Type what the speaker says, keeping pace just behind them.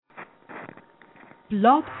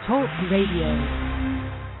Blog Talk Radio.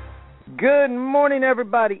 Good morning,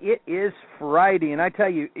 everybody. It is Friday, and I tell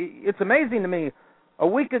you, it's amazing to me. A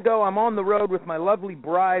week ago, I'm on the road with my lovely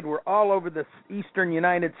bride. We're all over the eastern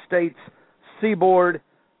United States seaboard,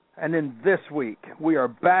 and then this week, we are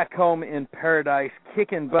back home in paradise,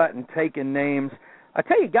 kicking butt and taking names. I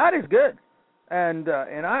tell you, God is good, and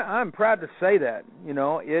I'm proud to say that. You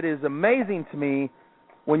know, it is amazing to me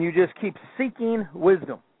when you just keep seeking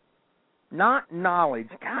wisdom. Not knowledge.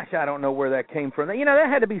 Gosh, I don't know where that came from. You know, that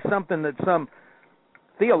had to be something that some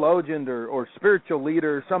theologian or spiritual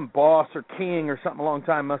leader, some boss or king or something a long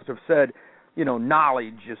time must have said, you know,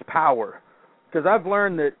 knowledge is power. Because I've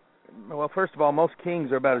learned that, well, first of all, most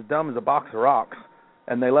kings are about as dumb as a box of rocks,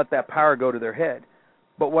 and they let that power go to their head.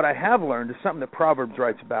 But what I have learned is something that Proverbs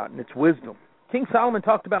writes about, and it's wisdom. King Solomon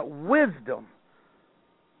talked about wisdom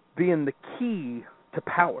being the key to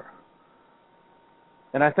power.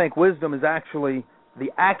 And I think wisdom is actually the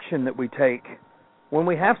action that we take when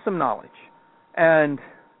we have some knowledge. And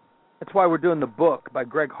that's why we're doing the book by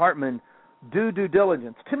Greg Hartman, Due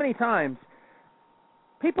Diligence. Too many times,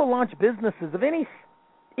 people launch businesses of any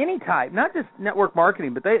type, not just network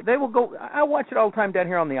marketing, but they will go. I watch it all the time down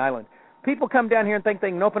here on the island. People come down here and think they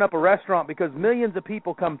can open up a restaurant because millions of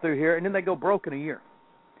people come through here, and then they go broke in a year.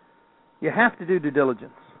 You have to do due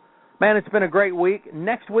diligence. Man, it's been a great week.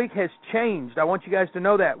 Next week has changed. I want you guys to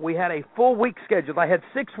know that. We had a full week scheduled. I had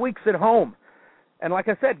 6 weeks at home. And like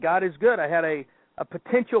I said, God is good. I had a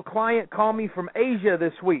potential client call me from Asia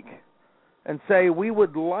this week and say, we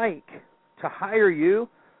would like to hire you.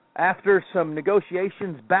 After some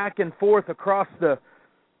negotiations back and forth across the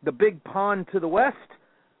big pond to the west,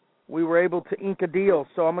 we were able to ink a deal.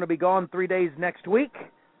 So I'm going to be gone 3 days next week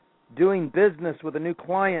doing business with a new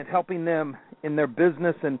client, helping them in their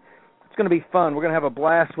business, and it's going to be fun. We're going to have a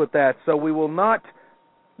blast with that. So we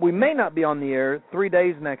may not be on the air 3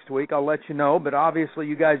 days next week. I'll let you know. But obviously,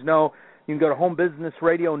 you guys know you can go to Home Business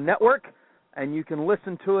Radio Network, and you can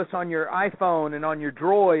listen to us on your iPhone and on your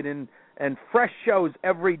Droid and fresh shows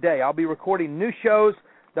every day. I'll be recording new shows.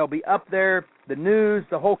 They'll be up there, the news,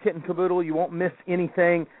 the whole kit and caboodle. You won't miss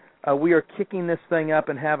anything. We are kicking this thing up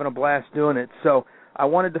and having a blast doing it. So I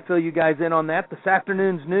wanted to fill you guys in on that. This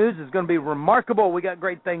afternoon's news is going to be remarkable. We got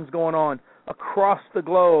great things going on across the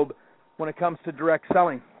globe when it comes to direct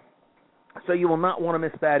selling. So you will not want to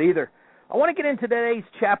miss that either. I want to get into today's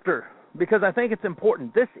chapter because I think it's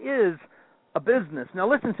important. This is a business. Now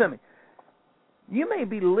listen to me. You may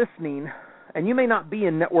be listening and you may not be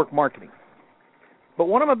in network marketing. But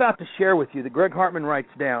what I'm about to share with you that Greg Hartman writes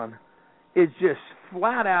down is just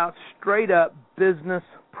flat out, straight up business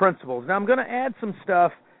principles. Now, I'm going to add some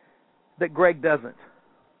stuff that Greg doesn't.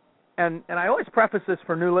 And I always preface this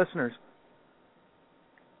for new listeners.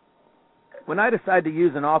 When I decide to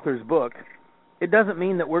use an author's book, it doesn't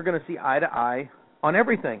mean that we're going to see eye to eye on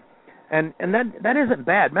everything. And that isn't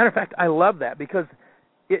bad. Matter of fact, I love that because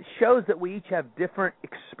it shows that we each have different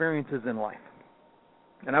experiences in life.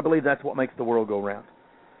 And I believe that's what makes the world go round.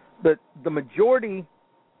 But the majority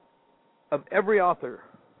of every author,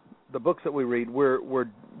 the books that we read, we're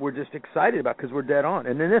just excited about because we're dead on.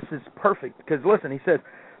 And then this is perfect because, listen, he says,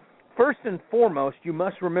 first and foremost, you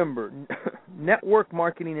must remember, network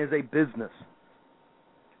marketing is a business.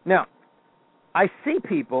 Now, I see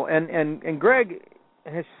people, and Greg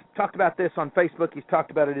has talked about this on Facebook. He's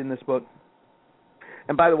talked about it in this book.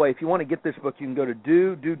 And by the way, if you want to get this book, you can go to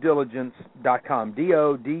diligence.com,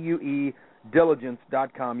 D-O-D-U-E,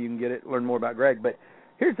 diligence.com. You can get it, learn more about Greg. But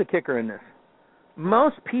here's the kicker in this.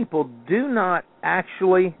 Most people do not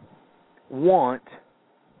actually want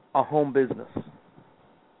a home business.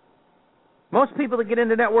 Most people that get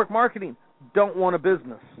into network marketing don't want a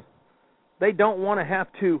business. They don't want to have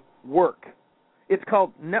to work. It's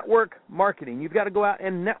called network marketing. You've got to go out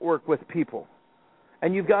and network with people.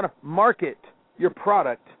 And you've got to market your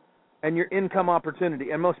product and your income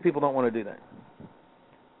opportunity. And most people don't want to do that.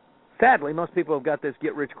 Sadly, most people have got this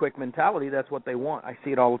get-rich-quick mentality. That's what they want. I see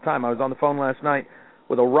it all the time. I was on the phone last night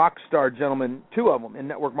with a rock star gentleman, 2 of them, in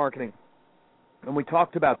network marketing. And we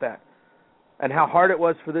talked about that and how hard it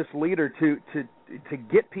was for this leader to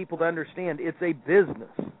get people to understand it's a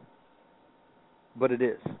business. But it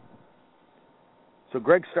is. So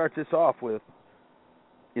Greg starts this off with,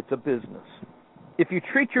 it's a business. If you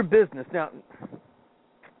treat your business, now,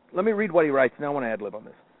 let me read what he writes, and I want to ad-lib on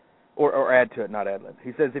this. Or add to it, not ad-lib.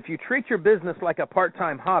 He says, if you treat your business like a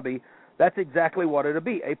part-time hobby, that's exactly what it'll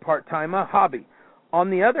be, a part-time hobby. On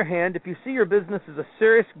the other hand, if you see your business as a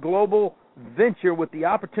serious global venture with the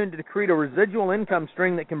opportunity to create a residual income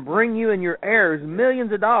stream that can bring you and your heirs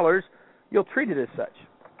millions of dollars, you'll treat it as such.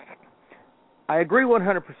 I agree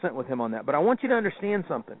 100% with him on that, but I want you to understand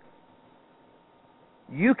something.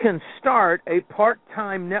 You can start a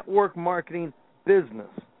part-time network marketing business.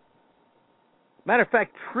 Matter of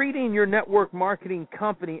fact, treating your network marketing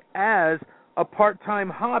company as a part-time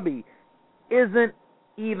hobby isn't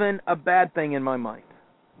even a bad thing in my mind.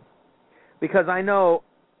 Because I know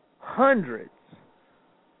hundreds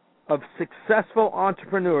of successful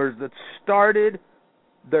entrepreneurs that started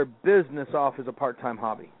their business off as a part-time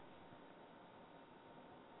hobby.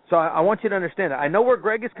 So I want you to understand that. I know where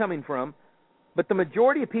Greg is coming from, but the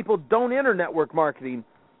majority of people don't enter network marketing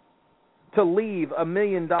to leave $1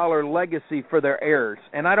 million legacy for their heirs,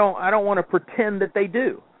 and I don't want to pretend that they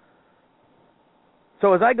do.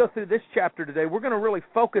 So as I go through this chapter today, we're going to really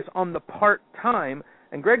focus on the part-time,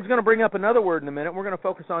 and Greg's going to bring up another word in a minute. We're going to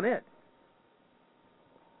focus on it.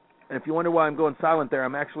 And if you wonder why I'm going silent there,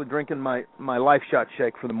 I'm actually drinking my Life Shot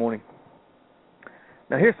shake for the morning.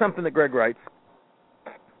 Now here's something that Greg writes,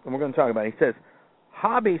 and we're going to talk about it. He says,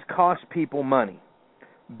 hobbies cost people money.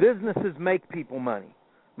 Businesses make people money.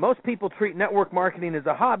 Most people treat network marketing as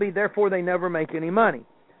a hobby, therefore they never make any money.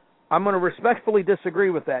 I'm going to respectfully disagree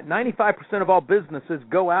with that. 95% of all businesses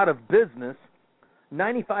go out of business.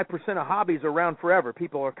 95% of hobbies are around forever.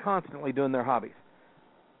 People are constantly doing their hobbies.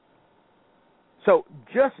 So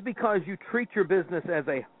just because you treat your business as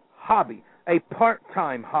a hobby, a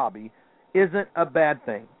part-time hobby, isn't a bad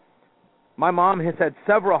thing. My mom has had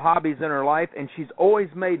several hobbies in her life, and she's always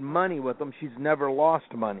made money with them. She's never lost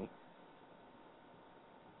money.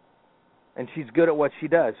 And she's good at what she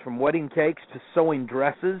does, from wedding cakes to sewing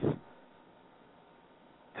dresses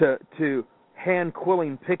to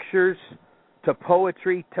hand-quilling pictures to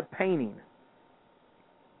poetry to painting.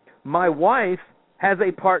 My wife has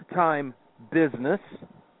a part-time business,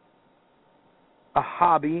 a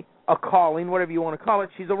hobby, a calling, whatever you want to call it.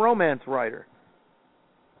 She's a romance writer.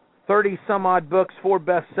 30-some-odd books, 4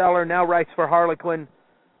 bestseller, now writes for Harlequin.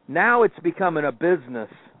 Now it's becoming a business.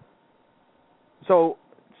 So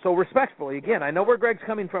respectfully, again, I know where Greg's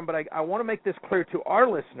coming from, but I want to make this clear to our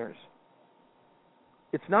listeners.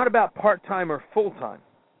 It's not about part-time or full-time.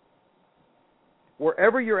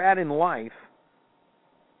 Wherever you're at in life,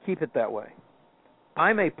 keep it that way.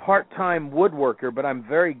 I'm a part-time woodworker, but I'm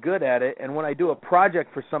very good at it, and when I do a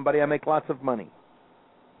project for somebody, I make lots of money.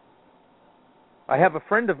 I have a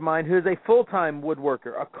friend of mine who is a full-time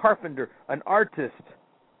woodworker, a carpenter, an artist,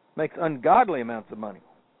 makes ungodly amounts of money.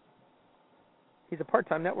 He's a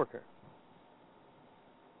part-time networker.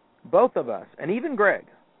 Both of us, and even Greg,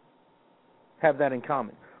 have that in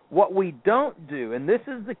common. What we don't do, and this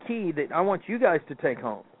is the key that I want you guys to take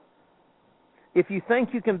home, if you think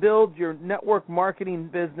you can build your network marketing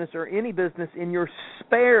business or any business in your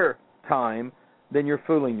spare time, then you're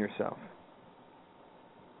fooling yourself.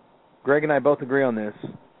 Greg and I both agree on this.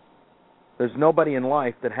 There's nobody in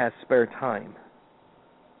life that has spare time.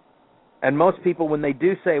 And most people, when they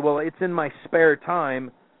do say, well, it's in my spare time,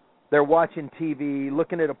 they're watching TV,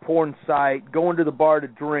 looking at a porn site, going to the bar to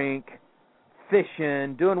drink,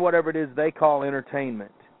 fishing, doing whatever it is they call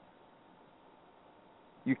entertainment.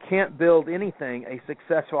 You can't build anything, a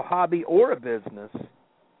successful hobby or a business,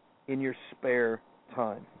 in your spare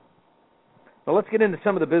time. Now let's get into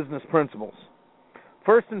some of the business principles.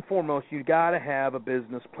 First and foremost, you got to have a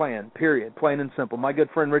business plan, period, plain and simple. My good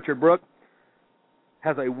friend Richard Brooke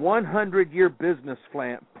has a 100-year business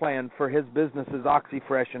plan for his business's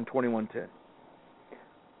OxyFresh in 2110.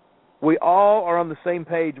 We all are on the same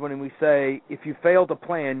page when we say, if you fail to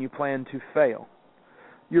plan, you plan to fail.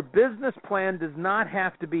 Your business plan does not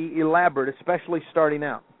have to be elaborate, especially starting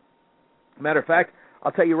out. Matter of fact,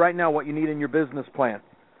 I'll tell you right now what you need in your business plan.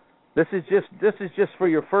 This is just for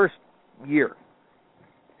your first year.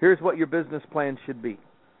 Here's what your business plan should be.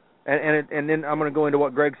 And then I'm going to go into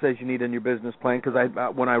what Greg says you need in your business plan, because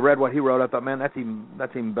when I read what he wrote, I thought, man, that's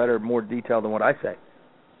even better, more detailed than what I say.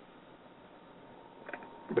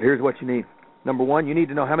 But here's what you need. Number one, you need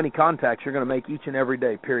to know how many contacts you're going to make each and every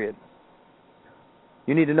day, period.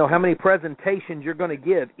 You need to know how many presentations you're going to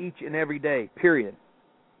give each and every day, period.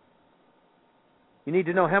 You need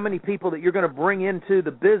to know how many people that you're going to bring into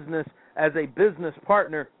the business as a business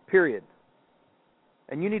partner, period.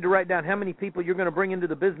 And you need to write down how many people you're going to bring into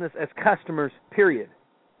the business as customers, period.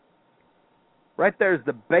 Right there is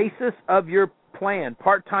the basis of your plan.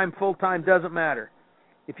 Part-time, full-time, doesn't matter.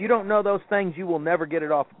 If you don't know those things, you will never get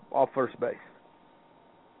it off first base.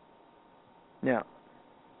 Now,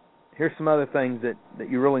 here's some other things that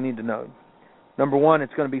you really need to know. Number one,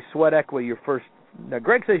 it's going to be sweat equity your first. Now,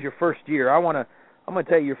 Greg says your first year. I'm going to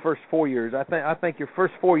tell you your first 4 years. I think your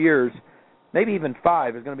first 4 years, maybe even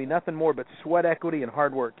 5, is going to be nothing more but sweat equity and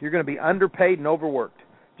hard work. You're going to be underpaid and overworked.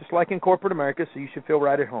 just like in corporate America, so you should feel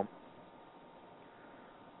right at home.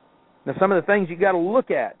 Now, some of the things you got to look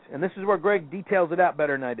at, and this is where Greg details it out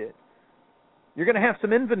better than I did. You're going to have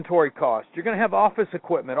some inventory costs. You're going to have office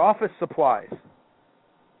equipment, office supplies.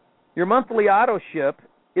 Your monthly auto ship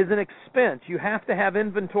is an expense. You have to have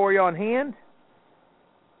inventory on hand,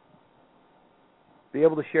 be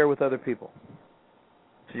able to share with other people.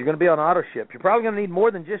 So you're going to be on auto ship. You're probably going to need more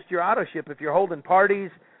than just your auto ship. If you're holding parties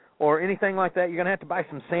or anything like that, you're going to have to buy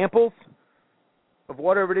some samples of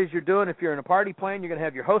whatever it is you're doing. If you're in a party plan, you're going to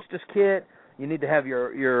have your hostess kit. You need to have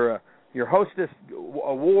your hostess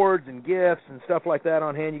awards and gifts and stuff like that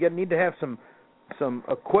on hand. You're going to need to have some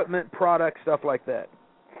equipment, products, stuff like that.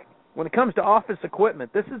 When it comes to office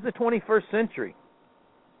equipment, this is the 21st century.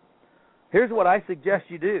 Here's what I suggest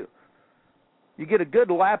you do. You get a good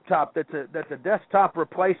laptop that's a desktop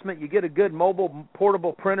replacement. You get a good mobile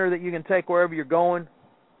portable printer that you can take wherever you're going.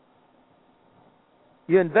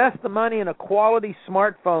 You invest the money in a quality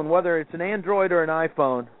smartphone, whether it's an Android or an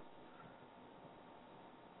iPhone.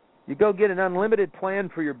 You go get an unlimited plan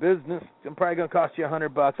for your business. It's probably going to cost you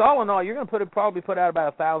 $100. All in all, you're going to probably put out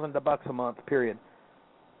about $1,000 a month, period.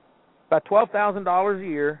 About $12,000 a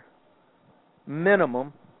year,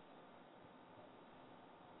 minimum,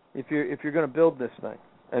 if you're going to build this thing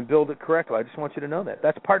and build it correctly. I just want you to know that.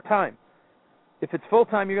 That's part-time. If it's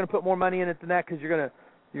full-time, you're going to put more money in it than that because you're going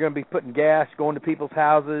to be putting gas, going to people's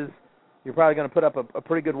houses. You're probably going to put up a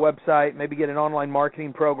pretty good website, maybe get an online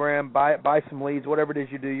marketing program, buy some leads, whatever it is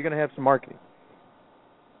you do. You're going to have some marketing.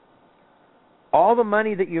 All the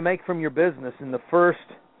money that you make from your business in the first,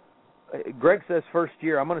 Greg says first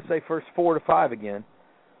year, I'm going to say first 4 to 5 again,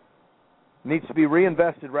 needs to be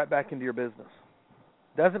reinvested right back into your business.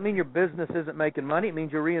 Doesn't mean your business isn't making money. It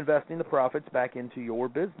means you're reinvesting the profits back into your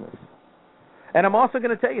business. And I'm also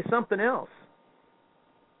going to tell you something else.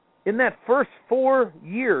 In that first 4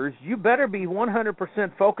 years, you better be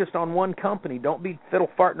 100% focused on one company. Don't be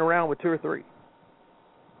fiddle-farting around with 2 or 3.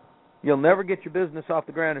 You'll never get your business off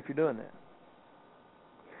the ground if you're doing that.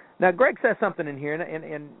 Now, Greg says something in here,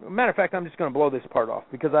 and matter of fact, I'm just going to blow this part off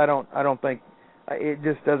because I don't think it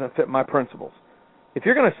just doesn't fit my principles. If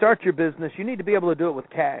you're going to start your business, you need to be able to do it with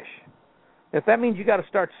cash. If that means you got to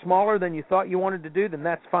start smaller than you thought you wanted to do, then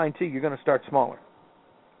that's fine too. You're going to start smaller.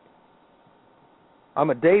 I'm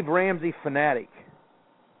a Dave Ramsey fanatic.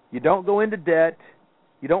 You don't go into debt.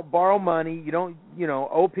 You don't borrow money. You don't,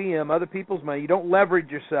 OPM, other people's money. You don't leverage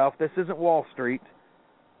yourself. This isn't Wall Street.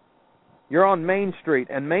 You're on Main Street,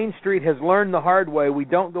 and Main Street has learned the hard way. We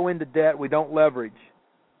don't go into debt. We don't leverage.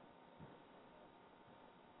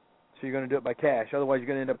 So you're going to do it by cash. Otherwise, you're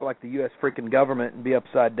going to end up like the U.S. freaking government and be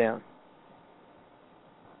upside down.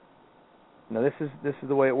 Now, this is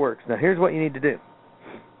the way it works. Now, here's what you need to do.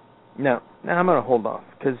 Now I'm going to hold off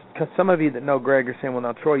because some of you that know Greg are saying, well,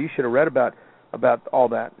 now, Troy, you should have read about all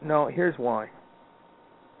that. No, here's why.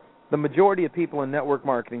 The majority of people in network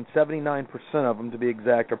marketing, 79% of them to be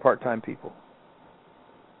exact, are part-time people.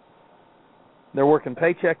 They're working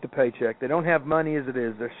paycheck to paycheck. They don't have money as it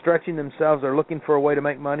is. They're stretching themselves. They're looking for a way to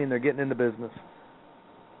make money, and they're getting into business.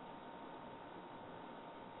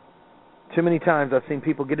 Too many times I've seen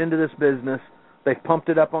people get into this business, they've pumped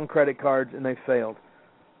it up on credit cards, and they've failed.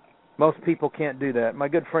 Most people can't do that. My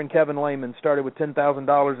good friend Kevin Lehman started with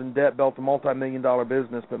 $10,000 in debt, built a multi-million-dollar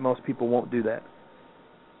business, but most people won't do that.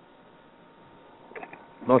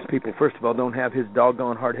 Most people, first of all, don't have his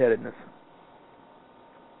doggone hard-headedness.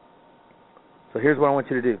 So here's what I want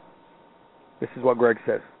you to do. This is what Greg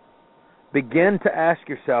says. Begin to ask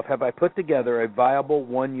yourself, have I put together a viable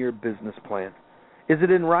one-year business plan? Is it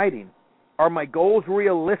in writing? Are my goals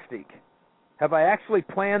realistic? Have I actually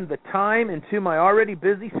planned the time into my already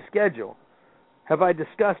busy schedule? Have I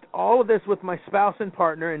discussed all of this with my spouse and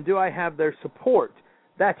partner, and do I have their support?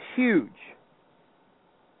 That's huge.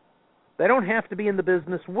 They don't have to be in the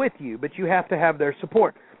business with you, but you have to have their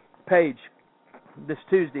support. Paige, this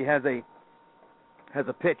Tuesday, has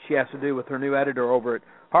a pitch she has to do with her new editor over at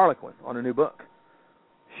Harlequin on a new book.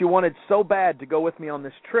 She wanted so bad to go with me on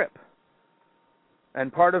this trip.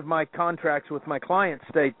 And part of my contracts with my clients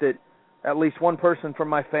state that at least one person from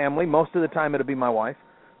my family, most of the time it'll be my wife,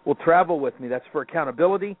 will travel with me. That's for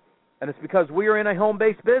accountability, and it's because we are in a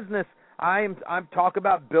home-based business. I'm talk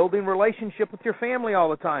about building relationship with your family all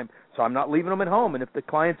the time, so I'm not leaving them at home. And if the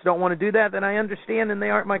clients don't want to do that, then I understand, and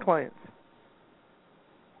they aren't my clients.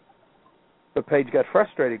 But Paige got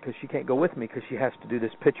frustrated because she can't go with me because she has to do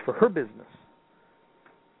this pitch for her business.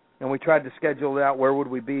 And we tried to schedule it out. Where would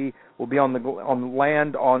we be? We'll be on the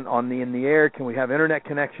land, in the air. Can we have internet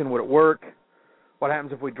connection? Would it work? What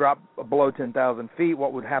happens if we drop below 10,000 feet?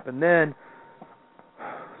 What would happen then?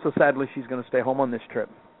 So sadly, she's going to stay home on this trip.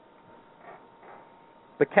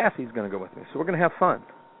 But Cassie's going to go with me, so we're going to have fun.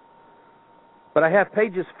 But I have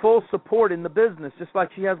Paige's full support in the business, just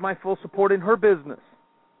like she has my full support in her business.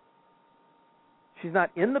 She's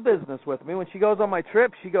not in the business with me. When she goes on my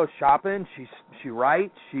trip, she goes shopping, she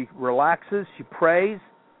writes, she relaxes, she prays.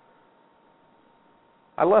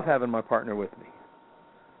 I love having my partner with me.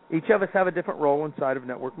 Each of us have a different role inside of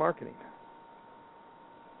network marketing.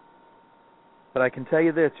 But I can tell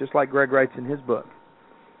you this, just like Greg writes in his book,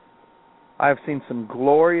 I have seen some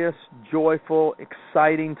glorious, joyful,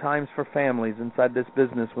 exciting times for families inside this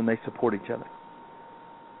business when they support each other.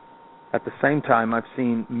 At the same time, I've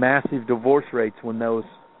seen massive divorce rates when those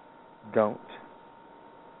don't.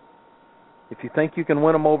 If you think you can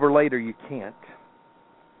win them over later, you can't.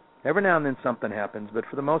 Every now and then something happens, but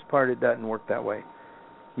for the most part, it doesn't work that way.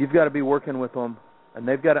 You've got to be working with them, and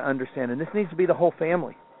they've got to understand, and this needs to be the whole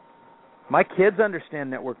family. My kids understand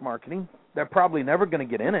network marketing. They're probably never going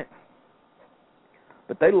to get in it,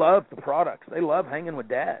 but they love the products. They love hanging with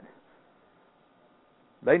Dad.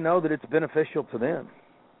 They know that it's beneficial to them.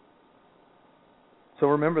 So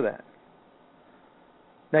remember that.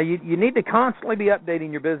 Now, you need to constantly be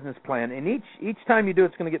updating your business plan, and each time you do,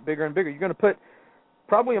 it's going to get bigger and bigger. You're going to put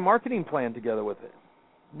probably a marketing plan together with it.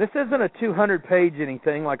 This isn't a 200-page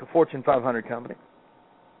anything like a Fortune 500 company.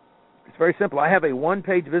 It's very simple. I have a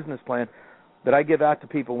one-page business plan that I give out to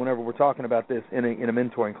people whenever we're talking about this in a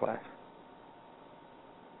mentoring class.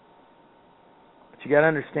 But you got to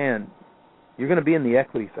understand, you're going to be in the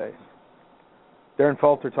equity phase. Darren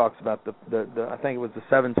Falter talks about the I think it was the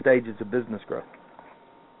 7 stages of business growth,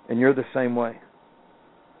 and you're the same way.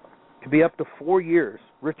 It could be up to 4 years.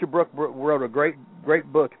 Richard Brooke wrote a great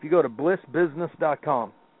book. If you go to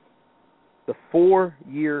blissbusiness.com, the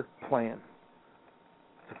 4-year plan.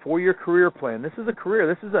 It's a 4-year career plan. This is a career.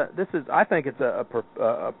 This is I think it's a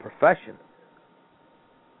profession.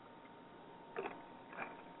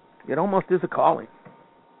 It almost is a calling.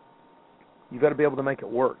 You've got to be able to make it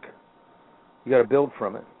work. You got to build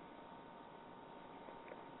from it.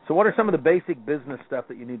 So what are some of the basic business stuff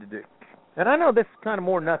that you need to do? And I know this is kind of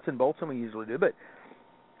more nuts and bolts than we usually do, but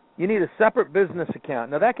you need a separate business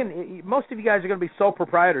account. Now, most of you guys are going to be sole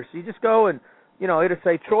proprietors, so you just go and, it'll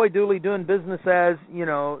say Troy Dooley doing business as,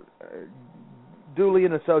 Dooley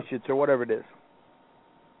and Associates or whatever it is.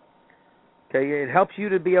 Okay, it helps you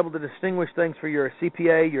to be able to distinguish things for your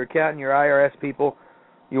CPA, your accountant, your IRS people.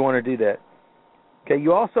 You want to do that. Okay,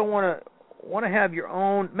 you also want to have your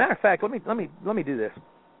own. Matter of fact, let me do this.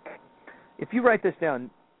 If you write this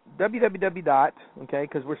down, www. Okay,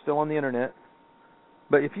 because we're still on the internet.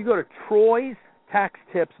 But if you go to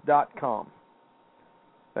troystaxtips.com,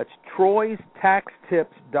 that's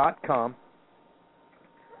troystaxtips.com.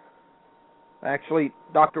 Actually,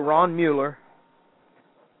 Dr. Ron Mueller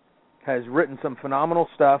has written some phenomenal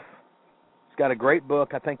stuff. He's got a great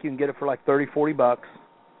book. I think you can get it for like $30-$40.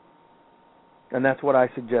 And that's what I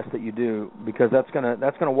suggest that you do, because that's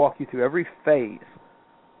gonna walk you through every phase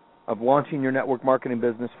of launching your network marketing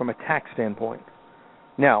business from a tax standpoint.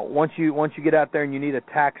 Now, once you get out there and you need a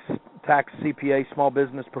tax CPA, small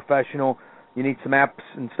business professional, you need some apps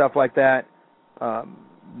and stuff like that,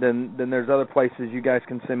 then there's other places you guys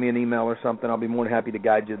can send me an email or something. I'll be more than happy to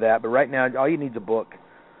guide you to that. But right now, all you need is a book.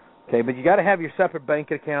 Okay, but you got to have your separate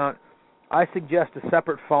bank account. I suggest a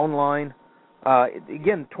separate phone line.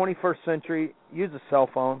 Again, 21st century, use a cell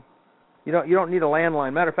phone. You don't need a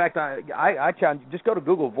landline. Matter of fact, I challenge you, just go to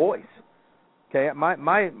Google Voice. Okay, my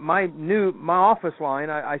office line,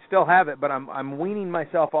 I still have it, but I'm weaning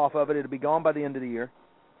myself off of it. It'll be gone by the end of the year,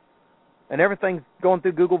 and everything's going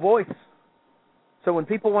through Google Voice. So when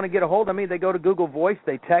people want to get a hold of me, they go to Google Voice,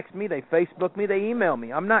 they text me, they Facebook me, they email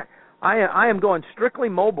me. I am going strictly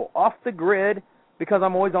mobile, off the grid, because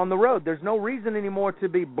I'm always on the road. There's no reason anymore to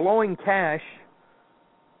be blowing cash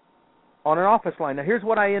on an office line. Now, here's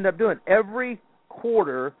what I end up doing. Every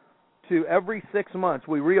quarter to every 6 months,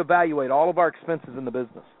 we reevaluate all of our expenses in the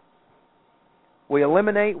business. We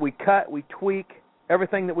eliminate, we cut, we tweak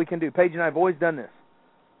everything that we can do. Paige and I have always done this.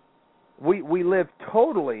 We live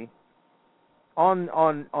totally on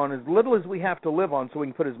as little as we have to live on, so we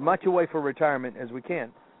can put as much away for retirement as we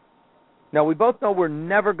can. Now, we both know we're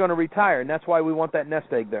never going to retire, and that's why we want that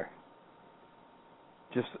nest egg there.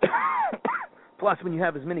 Just plus, when you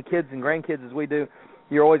have as many kids and grandkids as we do,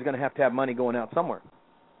 you're always going to have money going out somewhere.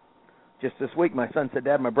 Just this week, my son said,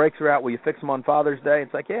 "Dad, my brakes are out. Will you fix them on Father's Day?"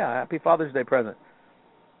 It's like, yeah, happy Father's Day present.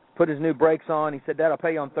 Put his new brakes on. He said, "Dad, I'll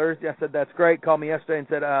pay you on Thursday." I said, "That's great." Called me yesterday and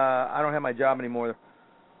said, "I don't have my job anymore."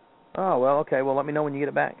 Oh, well, okay. Well, let me know when you get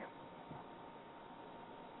it back.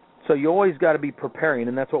 So you always got to be preparing,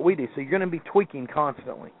 and that's what we do. So you're going to be tweaking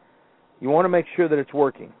constantly. You want to make sure that it's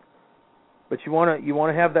working. But you want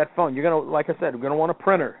to have that phone. You're going to, like I said, you're going to want a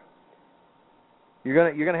printer. You're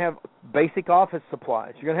going to have basic office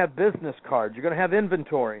supplies. You're going to have business cards. You're going to have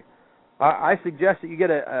inventory. I suggest that you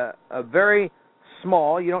get a very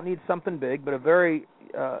small, you don't need something big, but a very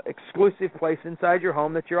exclusive place inside your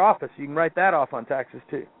home that's your office. You can write that off on taxes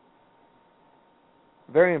too.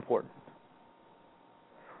 Very important.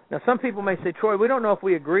 Now, some people may say, Troy, we don't know if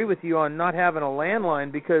we agree with you on not having a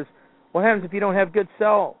landline, because what happens if you don't have good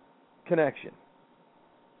cell connection?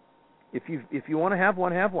 If you want to have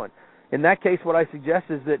one, have one. In that case, what I suggest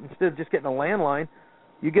is that instead of just getting a landline,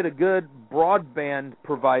 you get a good broadband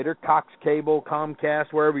provider, Cox Cable, Comcast,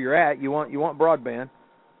 wherever you're at. You want broadband,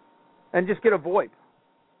 and just get a VoIP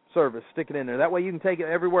service. Stick it in there. That way you can take it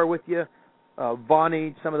everywhere with you.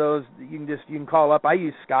 Vonage, some of those you can call up. I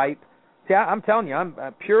use Skype. See, I'm telling you, I'm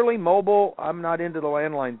purely mobile. I'm not into the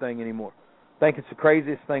landline thing anymore. I think it's the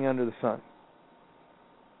craziest thing under the sun.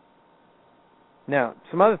 Now,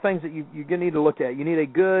 some other things that you're going to need to look at. You need a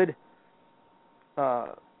good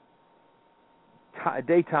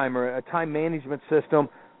day timer, a time management system.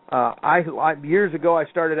 Years ago, I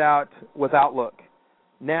started out with Outlook.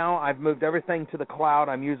 Now I've moved everything to the cloud.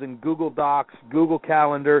 I'm using Google Docs, Google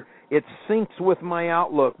Calendar. It syncs with my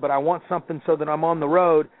Outlook, but I want something so that I'm on the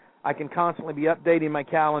road. I can constantly be updating my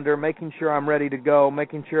calendar, making sure I'm ready to go,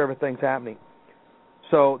 making sure everything's happening.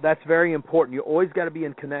 So that's very important. You always got to be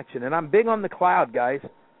in connection. And I'm big on the cloud, guys.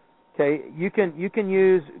 Okay, you can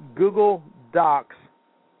use Google Docs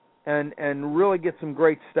and really get some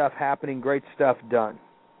great stuff happening, great stuff done.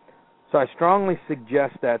 So I strongly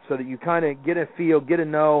suggest that, so that you kind of get a feel, get to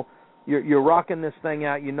know, you're rocking this thing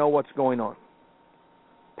out, you know what's going on.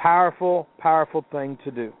 Powerful, powerful thing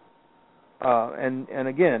to do. And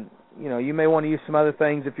again, you may want to use some other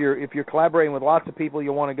things. If you're collaborating with lots of people,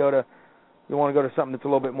 you'll want to go to something that's a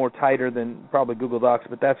little bit more tighter than probably Google Docs,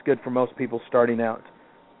 but that's good for most people starting out.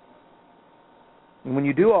 And when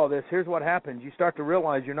you do all this, here's what happens. You start to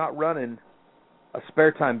realize you're not running a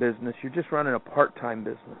spare time business, you're just running a part-time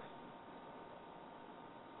business.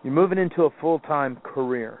 You're moving into a full-time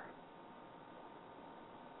career.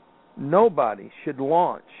 Nobody should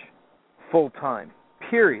launch full-time,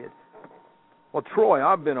 period. Well, Troy,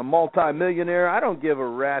 I've been a multi-millionaire. I don't give a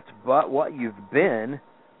rat's butt what you've been.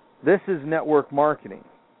 This is network marketing.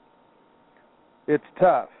 It's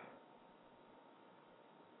tough.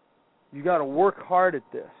 You got to work hard at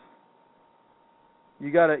this.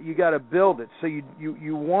 You got to build it. So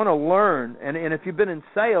you want to learn, and if you've been in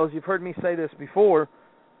sales, you've heard me say this before,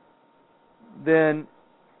 then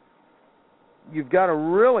you've got to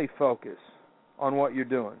really focus on what you're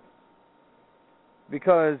doing.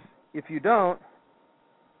 Because if you don't,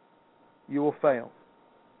 you will fail.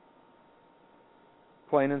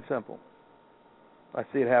 Plain and simple. I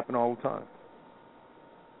see it happen all the time.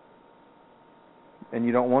 And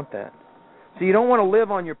you don't want that. So you don't want to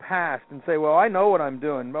live on your past and say, well, I know what I'm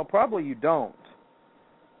doing. Well, probably you don't.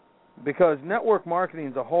 Because network marketing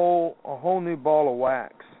is a whole new ball of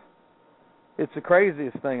wax. It's the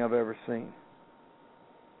craziest thing I've ever seen.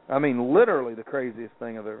 I mean, literally the craziest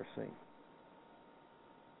thing I've ever seen.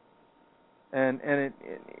 And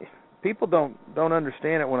people don't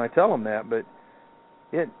understand it when I tell them that, but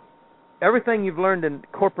everything you've learned in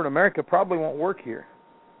corporate America probably won't work here.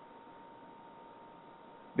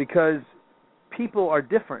 Because people are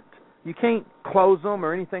different. You can't close them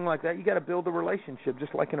or anything like that. You got to build a relationship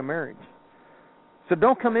just like in a marriage. So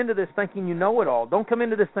don't come into this thinking you know it all. Don't come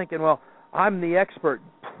into this thinking, well, I'm the expert.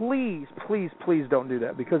 Please, please, please don't do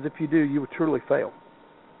that, because if you do, you will truly fail.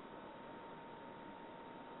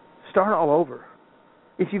 Start all over.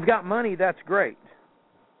 If you've got money, that's great,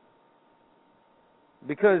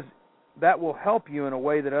 because that will help you in a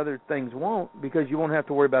way that other things won't, because you won't have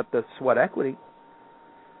to worry about the sweat equity.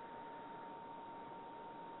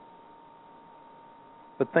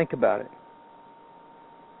 But think about it,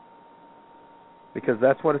 because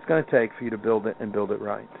that's what it's going to take for you to build it and build it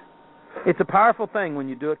right. It's a powerful thing when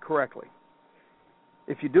you do it correctly.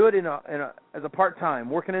 If you do it as a part-time,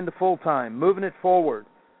 working into full-time, moving it forward,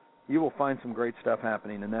 you will find some great stuff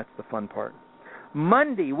happening, and that's the fun part.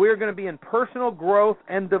 Monday, we're going to be in personal growth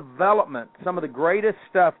and development. Some of the greatest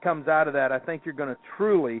stuff comes out of that. I think you're going to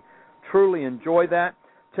truly, truly enjoy that.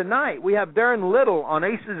 Tonight, we have Darren Little on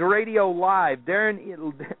Aces Radio Live.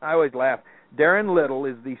 Darren, I always laugh. Darren Little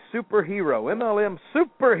is the superhero, MLM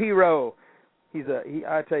superhero.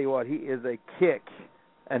 I tell you what, he is a kick,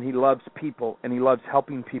 and he loves people, and he loves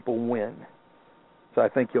helping people win. So I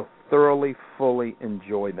think you'll thoroughly, fully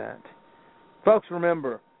enjoy that. Folks,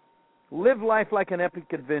 remember, live life like an epic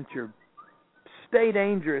adventure. Stay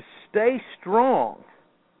dangerous, stay strong,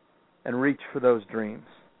 and reach for those dreams.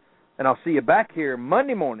 And I'll see you back here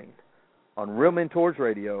Monday morning on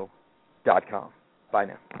RealMentorsRadio.com. Bye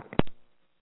now.